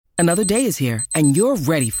Another day is here, and you're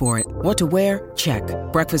ready for it. What to wear? Check.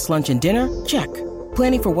 Breakfast, lunch, and dinner? Check.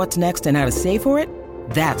 Planning for what's next and how to save for it?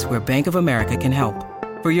 That's where Bank of America can help.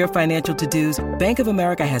 For your financial to-dos, Bank of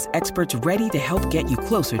America has experts ready to help get you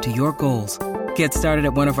closer to your goals. Get started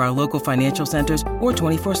at one of our local financial centers or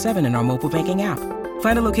 24/7 in our mobile banking app.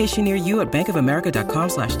 Find a location near you at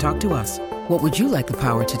bankofamerica.com/talktous. What would you like the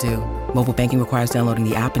power to do? Mobile banking requires downloading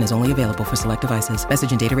the app and is only available for select devices.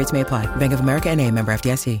 Message and data rates may apply. Bank of America N.A., member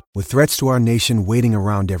FDIC. With threats to our nation waiting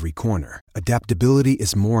around every corner, adaptability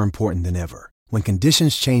is more important than ever. When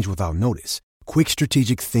conditions change without notice, quick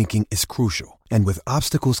strategic thinking is crucial. And with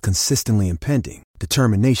obstacles consistently impending,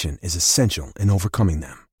 determination is essential in overcoming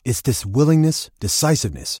them. It's this willingness,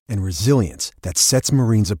 decisiveness, and resilience that sets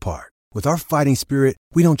Marines apart. With our fighting spirit,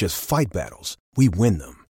 we don't just fight battles, we win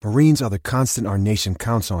them. Marines are the constant our nation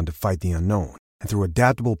counts on to fight the unknown. And through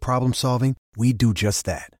adaptable problem solving, we do just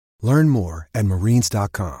that. Learn more at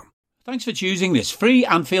marines.com. Thanks for choosing this free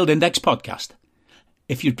Anfield Index podcast.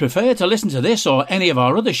 If you'd prefer to listen to this or any of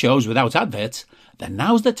our other shows without adverts, then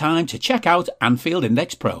now's the time to check out Anfield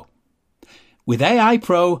Index Pro. With AI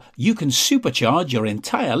Pro, you can supercharge your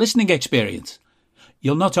entire listening experience.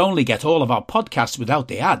 You'll not only get all of our podcasts without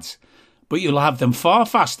the ads, but you'll have them far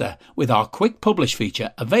faster with our Quick Publish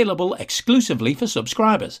feature available exclusively for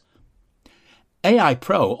subscribers. AI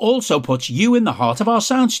Pro also puts you in the heart of our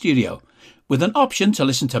sound studio, with an option to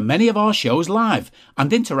listen to many of our shows live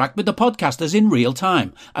and interact with the podcasters in real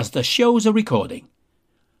time as the shows are recording.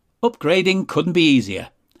 Upgrading couldn't be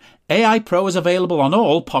easier. AI Pro is available on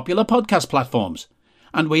all popular podcast platforms,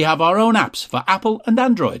 and we have our own apps for Apple and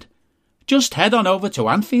Android. Just head on over to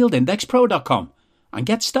AnfieldIndexPro.com and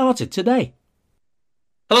get started today.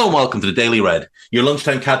 Hello and welcome to the Daily Red, your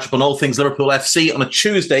lunchtime catch-up on all things Liverpool FC on a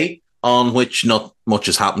Tuesday, on which not much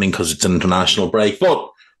is happening because it's an international break. But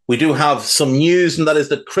we do have some news, and that is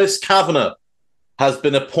that Chris Kavanagh has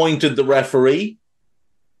been appointed the referee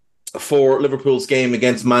for Liverpool's game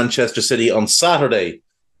against Manchester City on Saturday.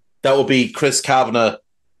 That will be Chris Kavanagh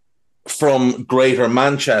from Greater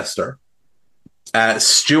Manchester.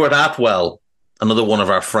 Stuart Atwell, another one of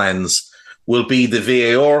our friends, will be the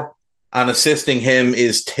VAR, and assisting him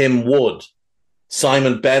is Tim Wood.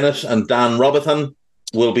 Simon Bennett and Dan Robertson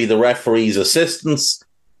will be the referee's assistants,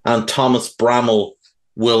 and Thomas Bramall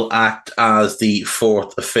will act as the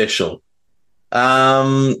fourth official.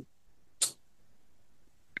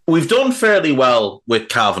 We've done fairly well with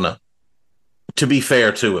Kavanagh, to be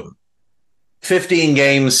fair to him. 15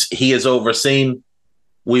 games he has overseen.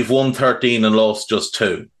 We've won 13 and lost just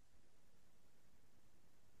 2.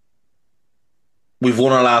 We've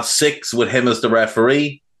won our last 6 with him as the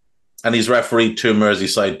referee, and he's refereed 2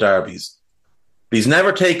 Merseyside derbies. But he's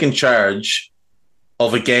never taken charge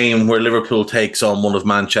of a game where Liverpool takes on one of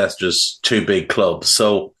Manchester's 2 big clubs.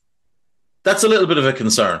 So that's a little bit of a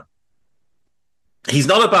concern. He's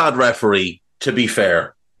not a bad referee, to be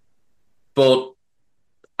fair, but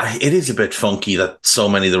it is a bit funky that so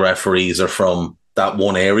many of the referees are from that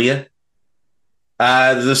one area.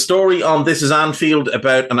 There's a story on This Is Anfield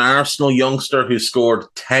about an Arsenal youngster who scored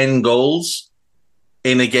 10 goals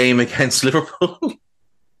in a game against Liverpool,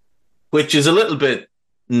 which is a little bit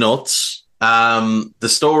nuts. The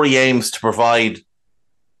story aims to provide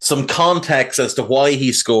some context as to why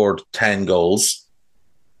he scored 10 goals.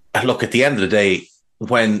 And look, at the end of the day,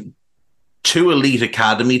 when 2 elite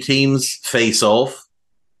academy teams face off,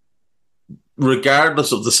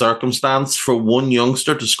 regardless of the circumstance, for one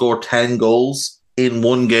youngster to score 10 goals in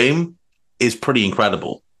one game is pretty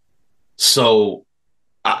incredible. So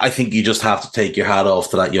I think you just have to take your hat off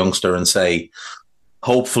to that youngster and say,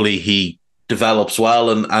 hopefully he develops well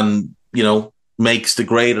and you know, makes the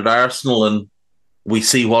grade at Arsenal and we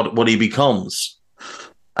see what he becomes.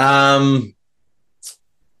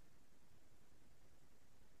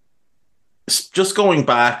 Just going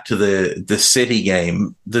back to the City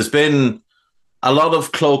game, there's been a lot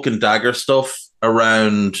of cloak and dagger stuff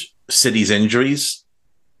around City's injuries,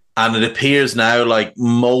 and it appears now like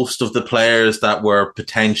most of the players that were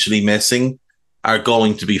potentially missing are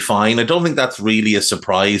going to be fine. I don't think that's really a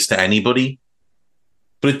surprise to anybody,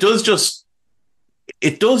 but it does just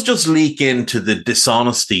leak into the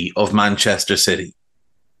dishonesty of Manchester City.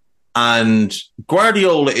 And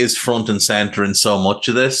Guardiola is front and centre in so much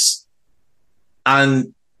of this,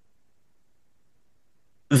 and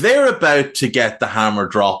they're about to get the hammer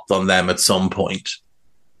dropped on them at some point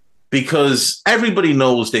because everybody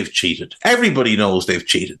knows they've cheated. Everybody knows they've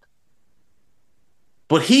cheated.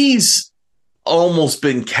 But he's almost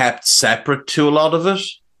been kept separate to a lot of it.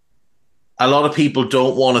 A lot of people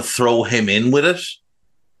don't want to throw him in with it.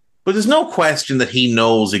 But there's no question that he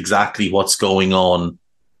knows exactly what's going on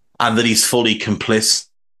and that he's fully complicit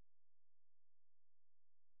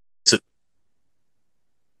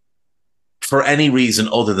for any reason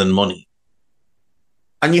other than money.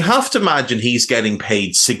 And you have to imagine he's getting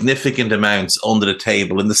paid significant amounts under the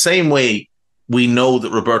table in the same way we know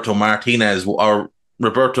that Roberto Martinez or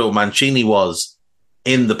Roberto Mancini was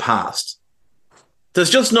in the past. There's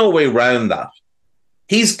just no way around that.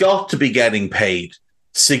 He's got to be getting paid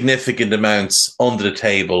significant amounts under the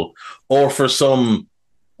table, or for some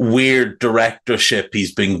weird directorship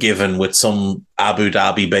he's been given with some Abu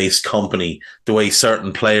Dhabi-based company, the way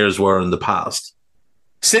certain players were in the past.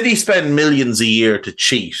 City spend millions a year to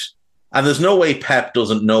cheat, and there's no way Pep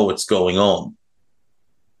doesn't know what's going on.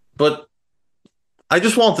 But I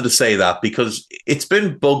just wanted to say that because it's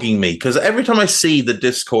been bugging me, because every time I see the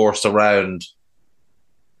discourse around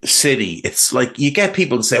City, it's like you get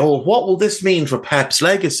people to say, oh, what will this mean for Pep's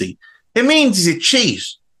legacy? It means he's a cheat.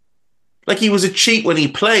 Like he was a cheat when he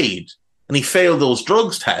played and he failed those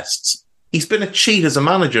drugs tests. He's been a cheat as a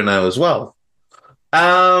manager now as well.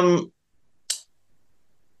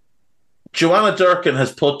 Joanna Durkin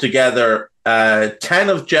has put together 10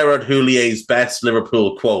 of Gerard Houlier's best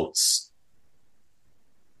Liverpool quotes.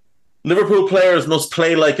 Liverpool players must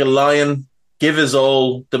play like a lion, give his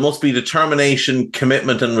all. There must be determination,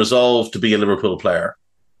 commitment and resolve to be a Liverpool player.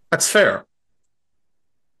 That's fair.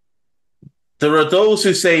 There are those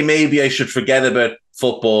who say maybe I should forget about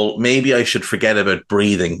football, maybe I should forget about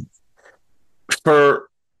breathing. For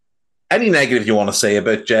any negative you want to say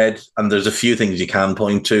about Jed, and there's a few things you can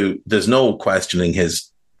point to, there's no questioning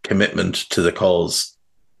his commitment to the cause.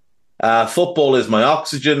 Football is my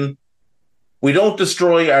oxygen. We don't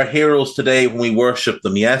destroy our heroes today when we worship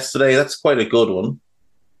them yesterday. That's quite a good one.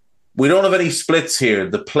 We don't have any splits here.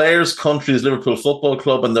 The players' country is Liverpool Football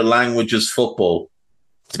Club and their language is football.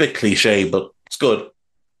 It's a bit cliche, but it's good.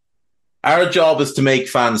 Our job is to make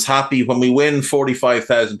fans happy. When we win,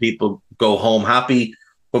 45,000 people go home happy.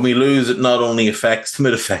 When we lose, it not only affects them,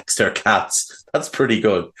 it affects their cats. That's pretty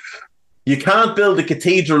good. You can't build a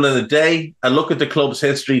cathedral in a day. A look at the club's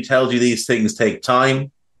history tells you these things take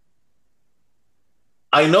time.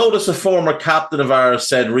 I noticed a former captain of ours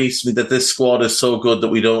said recently that this squad is so good that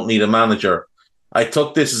we don't need a manager. I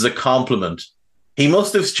took this as a compliment. He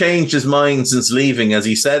must have changed his mind since leaving, as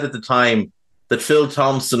he said at the time that Phil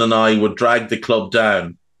Thompson and I would drag the club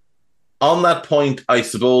down. On that point, I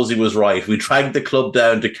suppose he was right. We dragged the club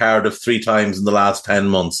down to Cardiff 3 times in the last 10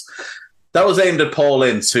 months. That was aimed at Paul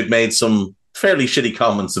Ince, who'd made some fairly shitty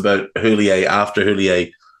comments about Houllier after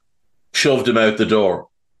Houllier shoved him out the door.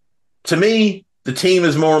 To me, the team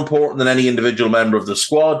is more important than any individual member of the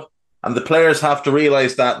squad, and the players have to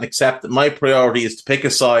realise that and accept that my priority is to pick a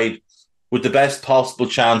side with the best possible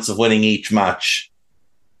chance of winning each match.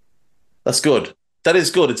 That's good. That is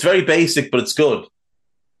good. It's very basic, but it's good.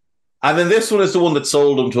 And then this one is the one that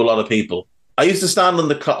sold him to a lot of people. I used to stand on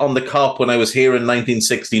the Kop when I was here in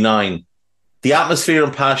 1969. The atmosphere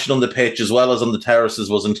and passion on the pitch, as well as on the terraces,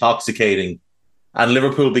 was intoxicating. And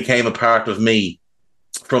Liverpool became a part of me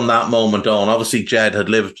from that moment on. Obviously, Jed had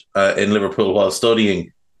lived in Liverpool while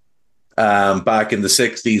studying back in the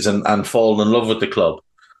 60s and fallen in love with the club.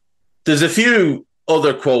 There's a few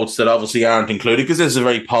other quotes that obviously aren't included because this is a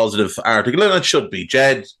very positive article, and it should be.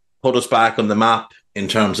 Jed put us back on the map in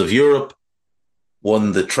terms of Europe,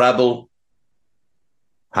 won the treble,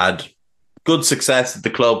 had good success at the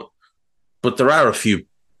club, but there are a few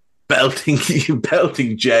belting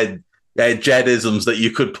Jedisms that you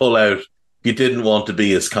could pull out. You didn't want to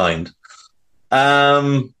be as kind.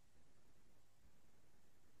 There's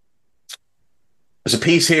a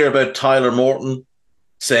piece here about Tyler Morton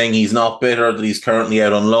saying he's not bitter that he's currently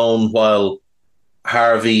out on loan while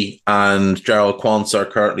Harvey and Gerald Quansah are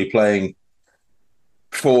currently playing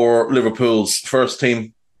for Liverpool's first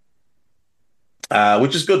team,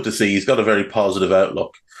 which is good to see. He's got a very positive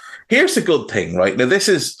outlook. Here's the good thing, right? Now, this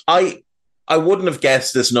is... I wouldn't have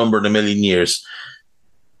guessed this number in a million years.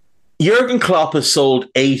 Jurgen Klopp has sold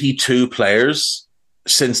 82 players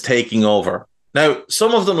since taking over. Now,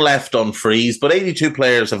 some of them left on freeze, but 82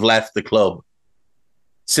 players have left the club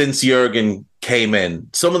since Jurgen came in.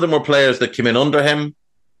 Some of them were players that came in under him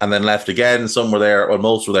and then left again. Some were there, or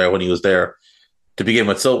most were there when he was there to begin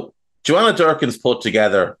with. So Joanna Durkin's put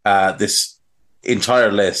together this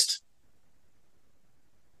entire list.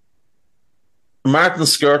 Martin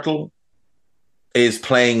Skrtel is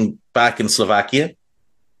playing back in Slovakia.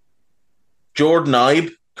 Jordan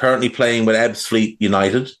Ibe, currently playing with Ebbsfleet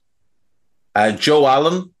United. Joe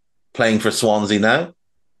Allen, playing for Swansea now.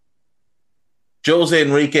 Jose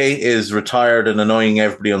Enrique is retired and annoying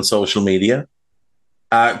everybody on social media.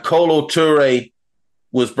 Kolo Toure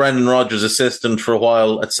was Brendan Rodgers' assistant for a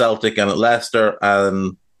while at Celtic and at Leicester,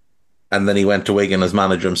 and then he went to Wigan as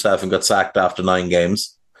manager himself and got sacked after 9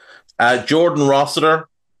 games. Jordan Rossiter,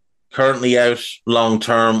 currently out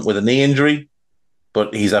long-term with a knee injury,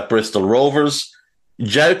 but he's at Bristol Rovers.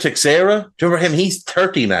 João Teixeira, do you remember him? He's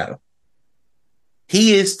 30 now.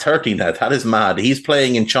 He is 30 now. That is mad. He's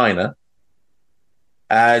playing in China.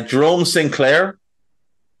 Jerome Sinclair,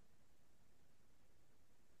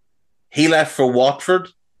 he left for Watford.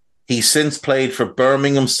 He's since played for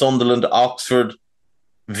Birmingham, Sunderland, Oxford,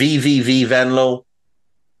 VVV Venlo,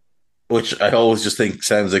 which I always just think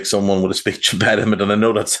sounds like someone with a speech impediment, and I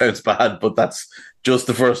know that sounds bad, but that's just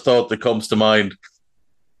the first thought that comes to mind.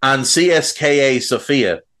 And CSKA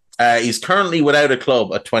Sofia. He's currently without a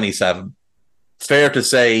club at 27. It's fair to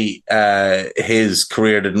say his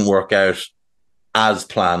career didn't work out as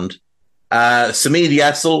planned. Samid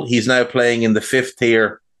Yessel, he's now playing in the 5th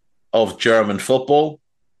tier of German football.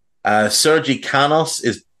 Sergi Canos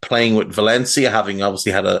is playing with Valencia, having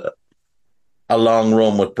obviously had a long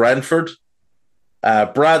run with Brentford.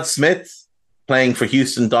 Brad Smith playing for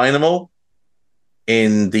Houston Dynamo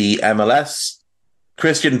in the MLS.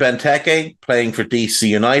 Christian Benteke playing for DC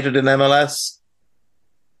United in MLS.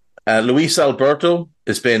 Luis Alberto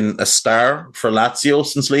has been a star for Lazio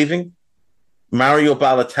since leaving. Mario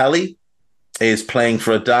Balotelli is playing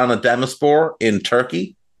for Adana Demirspor in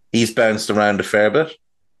Turkey. He's bounced around a fair bit.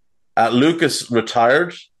 Lucas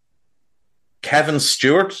retired. Kevin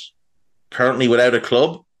Stewart, currently without a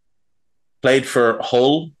club, played for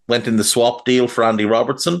Hull, went in the swap deal for Andy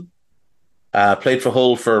Robertson. Played for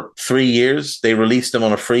Hull for 3 years. They released him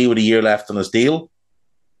on a free with a year left on his deal.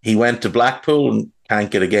 He went to Blackpool and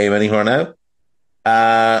can't get a game anywhere now.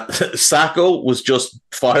 Sacco was just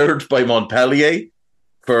fired by Montpellier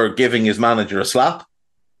for giving his manager a slap.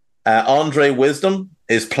 Andre Wisdom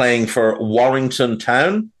is playing for Warrington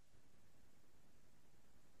Town.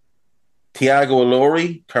 Thiago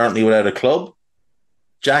Ilori, currently without a club.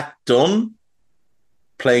 Jack Dunn,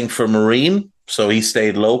 playing for Marine, so he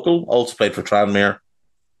stayed local, also played for Tranmere.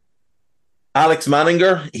 Alex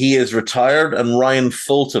Manninger, he is retired, and Ryan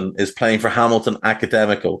Fulton is playing for Hamilton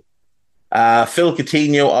Academical. Phil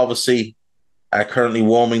Coutinho, obviously, currently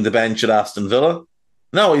warming the bench at Aston Villa.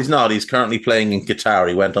 No, he's not. He's currently playing in Qatar.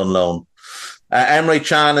 He went on loan. Emre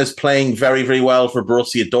Can is playing very, very well for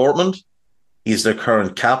Borussia Dortmund. He's their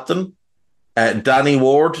current captain. Danny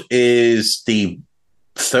Ward is the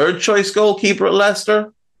 3rd choice goalkeeper at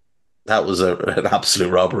Leicester. That was an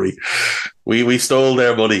absolute robbery. We stole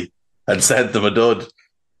their money and sent them a dud.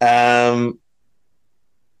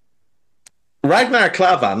 Ragnar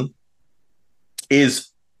Klavan is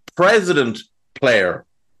president player,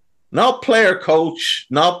 not player coach,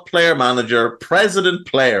 not player manager, president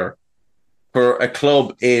player for a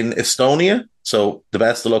club in Estonia. So the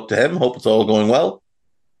best of luck to him. Hope it's all going well.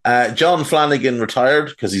 John Flanagan retired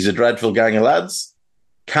because he's a dreadful gang of lads.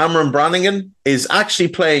 Cameron Brannigan is actually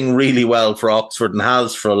playing really well for Oxford and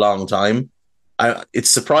has for a long time. It's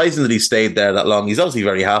surprising that he stayed there that long. He's obviously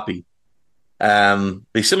very happy.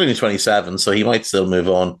 He's still only 27, so he might still move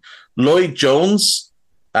on. Lloyd Jones,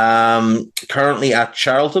 currently at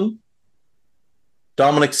Charlton.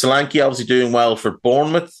 Dominic Solanke, obviously doing well for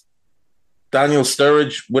Bournemouth. Daniel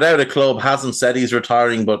Sturridge, without a club, hasn't said he's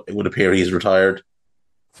retiring, but it would appear he's retired.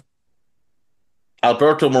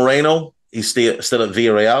 Alberto Moreno, he's still at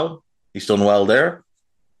Villarreal. He's done well there.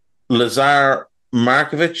 Lazar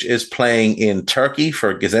Markovic is playing in Turkey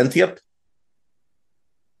for Gaziantep.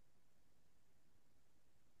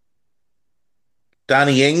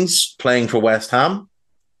 Danny Ings playing for West Ham.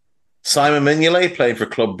 Simon Mignolet playing for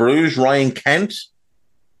Club Brugge. Ryan Kent,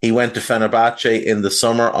 he went to Fenerbahce in the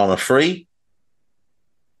summer on a free.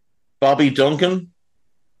 Bobby Duncan,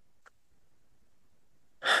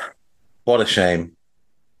 what a shame.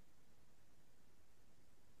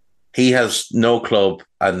 He has no club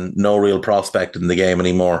and no real prospect in the game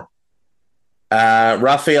anymore.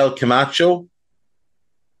 Rafael Camacho,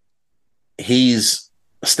 he's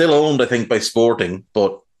still owned, I think, by Sporting,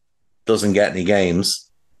 but doesn't get any games.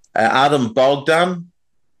 Adam Bogdan,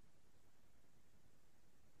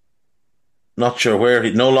 not sure where.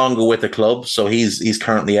 He's no longer with the club, so he's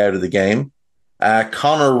currently out of the game.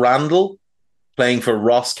 Connor Randall, playing for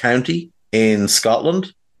Ross County in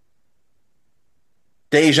Scotland.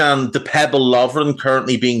 Dejan the Pebble Lovren,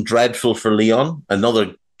 currently being dreadful for Lyon,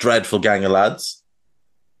 another dreadful gang of lads.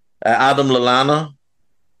 Adam Lallana,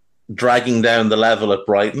 dragging down the level at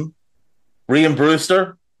Brighton. Ryan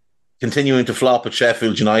Brewster, continuing to flop at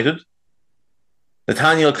Sheffield United.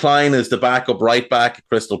 Nathaniel Klein is the backup right back at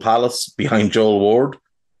Crystal Palace behind Joel Ward,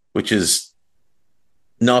 which is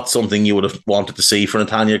Not something you would have wanted to see for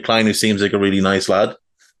Nathaniel Klein, who seems like a really nice lad.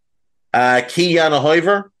 Kiyan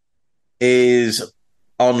Hoiver is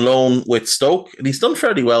on loan with Stoke, and he's done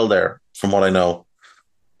fairly well there, from what I know.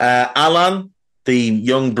 Alan, the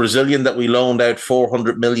young Brazilian that we loaned out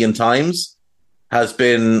 400 million times, has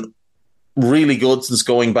been really good since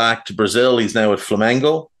going back to Brazil. He's now at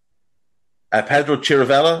Flamengo. Pedro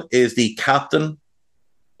Chiravella is the captain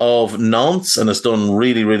of Nantes and has done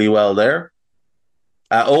really, really well there.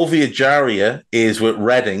 Ovi Ajaria is with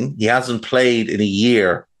Reading. He hasn't played in a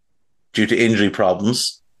year due to injury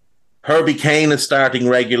problems. Herbie Kane is starting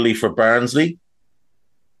regularly for Barnsley.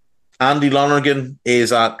 Andy Lonergan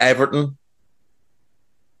is at Everton,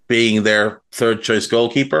 being their third choice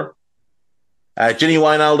goalkeeper. Ginny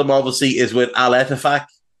Wijnaldum obviously is with Al Ettifaq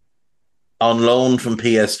on loan from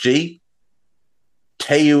PSG.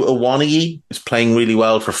 Teu Iwaniyi is playing really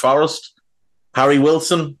well for Forest. Harry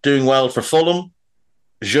Wilson doing well for Fulham.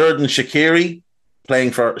 Jordan Shaqiri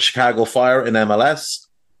playing for Chicago Fire in MLS.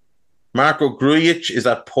 Marco Grujic is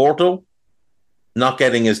at Porto, not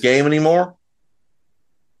getting his game anymore.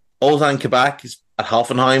 Ozan Kabak is at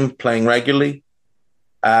Hoffenheim playing regularly.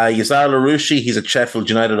 Yazar Larouchi, he's at Sheffield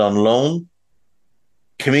United on loan.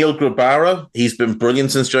 Camille Grabara, he's been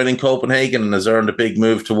brilliant since joining Copenhagen and has earned a big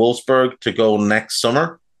move to Wolfsburg to go next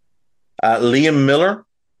summer. Liam Miller,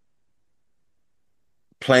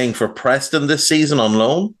 playing for Preston this season on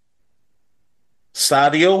loan.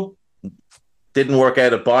 Sadio, didn't work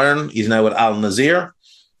out at Bayern. He's now at Al Nazir.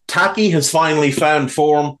 Taki has finally found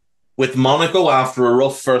form with Monaco after a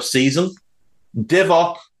rough first season.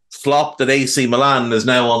 Divock flopped at AC Milan and is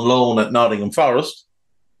now on loan at Nottingham Forest.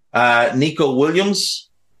 Nico Williams,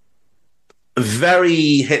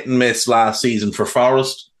 very hit and miss last season for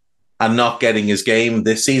Forest and not getting his game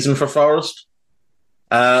this season for Forest.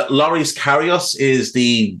 Loris Karius is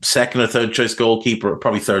the second or third choice goalkeeper,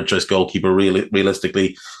 probably third choice goalkeeper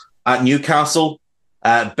realistically, at Newcastle.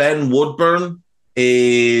 Ben Woodburn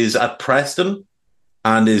is at Preston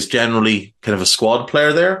and is generally kind of a squad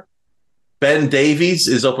player there. Ben Davies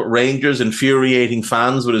is up at Rangers, infuriating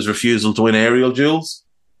fans with his refusal to win aerial duels.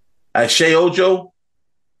 Shea Ojo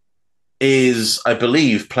is, I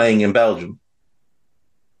believe, playing in Belgium.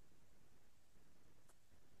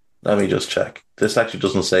 Let me just check. This actually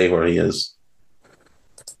doesn't say where he is.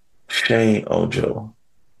 Shea Ojo.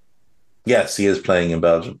 Yes, he is playing in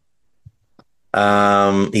Belgium.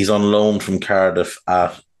 He's on loan from Cardiff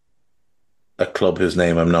at a club whose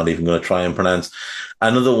name I'm not even going to try and pronounce.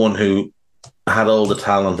 Another one who had all the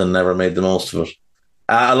talent and never made the most of it.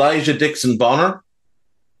 Elijah Dixon Bonner.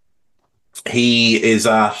 He is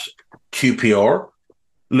at QPR.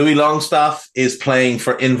 Louis Longstaff is playing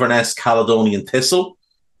for Inverness Caledonian Thistle.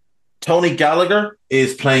 Tony Gallagher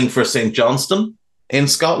is playing for St Johnstone in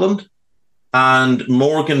Scotland. And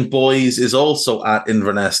Morgan Boys is also at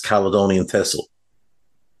Inverness Caledonian Thistle.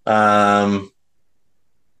 Fair.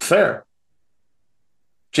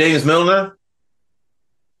 James Milner,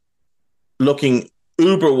 looking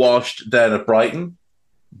uber washed down at Brighton.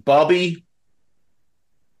 Bobby,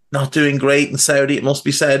 not doing great in Saudi, it must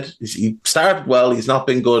be said. He started well. He's not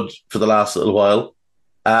been good for the last little while.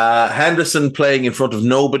 Henderson playing in front of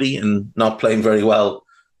nobody and not playing very well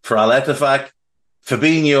for Al Ettifaq.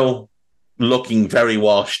 Fabinho looking very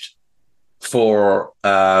washed for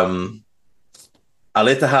Al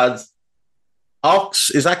Ittihad. Ox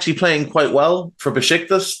is actually playing quite well for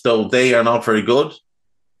Besiktas, though they are not very good.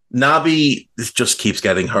 Naby just keeps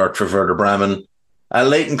getting hurt for Werder Bremen.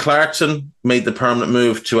 Leighton Clarkson made the permanent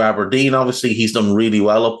move to Aberdeen. Obviously, he's done really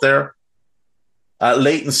well up there.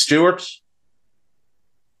 Leighton Stewart,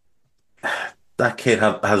 that kid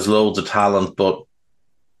has loads of talent, but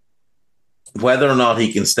whether or not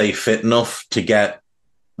he can stay fit enough to get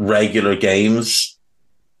regular games,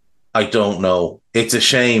 I don't know. It's a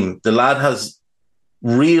shame. The lad has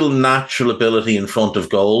real natural ability in front of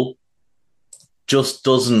goal, just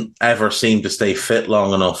doesn't ever seem to stay fit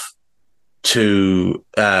long enough to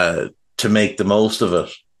make the most of it.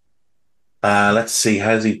 Let's see,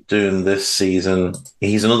 how's he doing this season?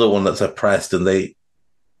 He's another one that's at Preston. They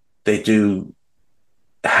do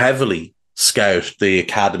heavily scout the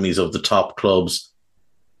academies of the top clubs.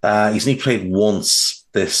 He's only played once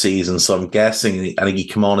this season, so I'm guessing, I think he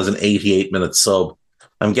came on as an 88-minute sub.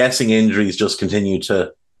 I'm guessing injuries just continue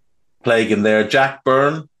to plague him there. Jack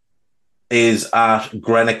Byrne is at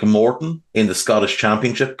Greenock Morton in the Scottish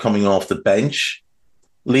Championship, coming off the bench.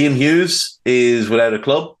 Liam Hughes is without a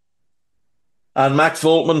club. And Max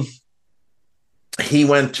Voltman, he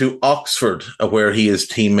went to Oxford, where he is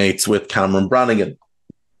teammates with Cameron Brannigan.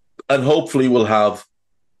 And hopefully will have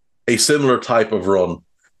a similar type of run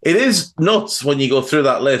it is nuts when you go through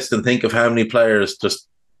that list and think of how many players just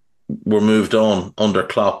were moved on under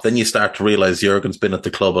Klopp. Then you start to realise Jurgen's been at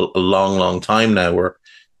the club a long, long time now. We're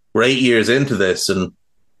 8 years into this and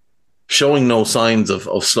showing no signs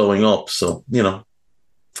of slowing up. So,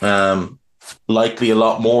 likely a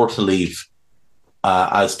lot more to leave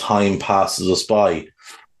as time passes us by.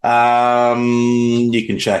 You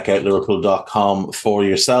can check out Liverpool.com for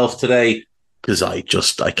yourself today, because I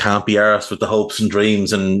can't be arsed with the hopes and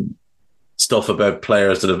dreams and stuff about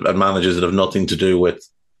players and managers that have anything to do with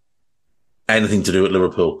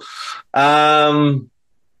Liverpool.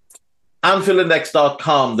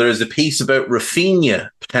 AnfieldIndex.com, there is a piece about Rafinha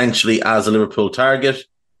potentially as a Liverpool target.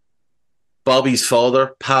 Bobby's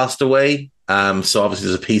father passed away, so obviously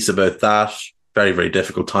there's a piece about that. Very, very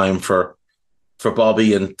difficult time for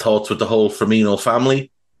Bobby, and thoughts with the whole Firmino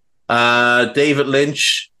family. David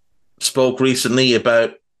Lynch spoke recently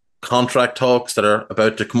about contract talks that are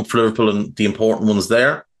about to come up for Liverpool and the important ones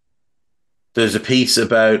there. There's a piece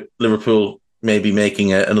about Liverpool maybe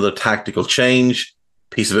making another tactical change.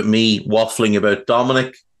 Piece about me waffling about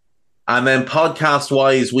Dominic. And then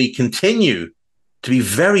podcast-wise, we continue to be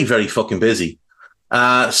very, very fucking busy.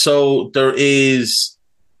 So there is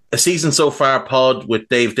a season so far pod with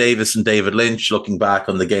Dave Davis and David Lynch looking back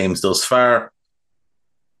on the games thus far.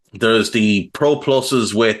 There's the Pro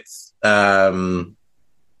Pluses with that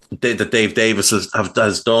Dave Davis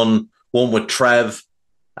has done. One with Trev,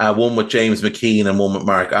 one with James McKean, and one with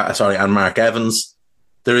Mark Evans.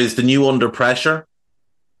 There is the new Under Pressure.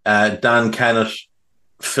 Dan Kennett,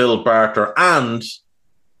 Phil Barter, and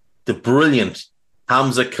the brilliant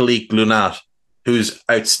Hamza Khalik Lunat, who's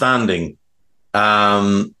outstanding.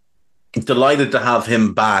 Delighted to have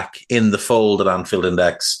him back in the fold at Anfield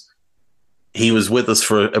Index. He was with us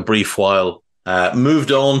for a brief while,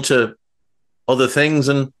 moved on to other things,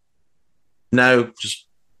 and now just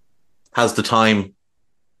has the time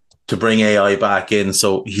to bring AI back in.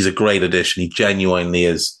 So he's a great addition. He genuinely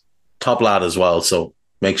is. Top lad as well. So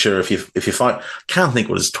make sure if you find, can't think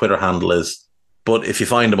what his Twitter handle is, but if you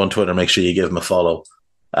find him on Twitter, make sure you give him a follow.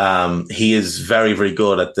 He is very, very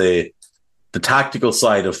good at the tactical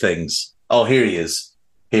side of things. Oh, here he is.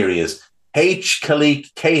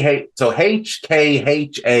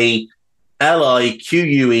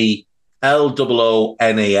 HKHALIQUELLIQUELLIQUE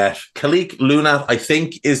Khalik Lunat, I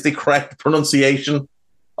think, is the correct pronunciation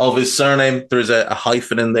of his surname. There's a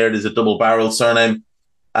hyphen in there. There's a double barrel surname.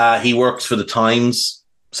 He works for the Times.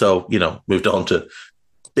 So, moved on to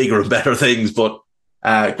bigger and better things, but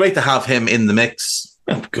great to have him in the mix.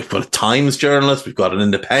 We've got a Times journalist. We've got an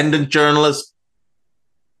independent journalist.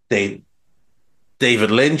 David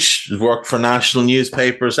Lynch has worked for national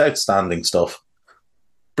newspapers. Outstanding stuff.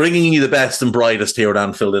 Bringing you the best and brightest here at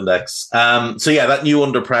Anfield Index. That new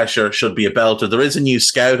Under Pressure should be a belter. There is a new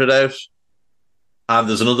Scouted out, and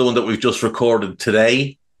there's another one that we've just recorded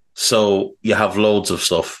today. So you have loads and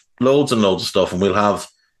loads of stuff, and we'll have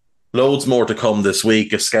loads more to come this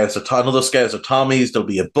week. Another Scouts of Tommy's. There'll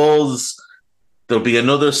be a buzz. There'll be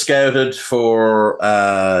another Scouted for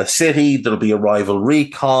City. There'll be a rival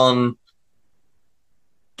recon.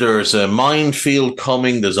 There's a minefield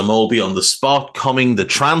coming. There's a Moby on the spot coming. The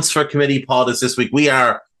transfer committee pod is this week. We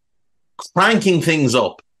are cranking things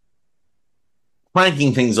up for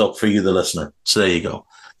you, the listener. So there you go.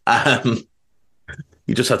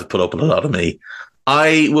 You just have to put up with a lot of me.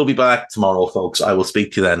 I will be back tomorrow, folks. I will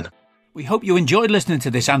speak to you then. We hope you enjoyed listening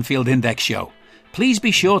to this Anfield Index show. Please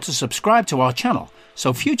be sure to subscribe to our channel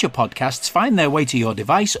so future podcasts find their way to your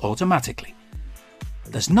device automatically.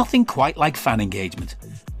 There's nothing quite like fan engagement,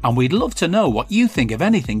 and we'd love to know what you think of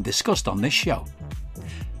anything discussed on this show.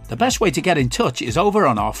 The best way to get in touch is over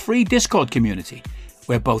on our free Discord community,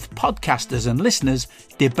 where both podcasters and listeners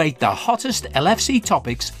debate the hottest LFC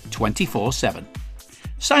topics 24/7.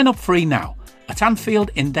 Sign up free now at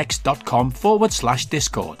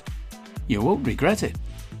AnfieldIndex.com/Discord. You won't regret it.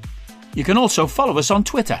 You can also follow us on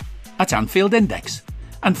Twitter at Anfield Index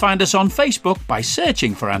and find us on Facebook by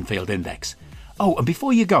searching for Anfield Index. Oh, and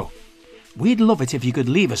before you go, we'd love it if you could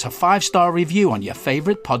leave us a 5-star review on your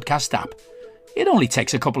favourite podcast app. It only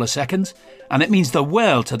takes a couple of seconds, and it means the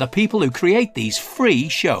world to the people who create these free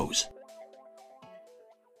shows.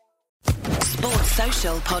 Sports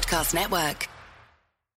Social Podcast Network.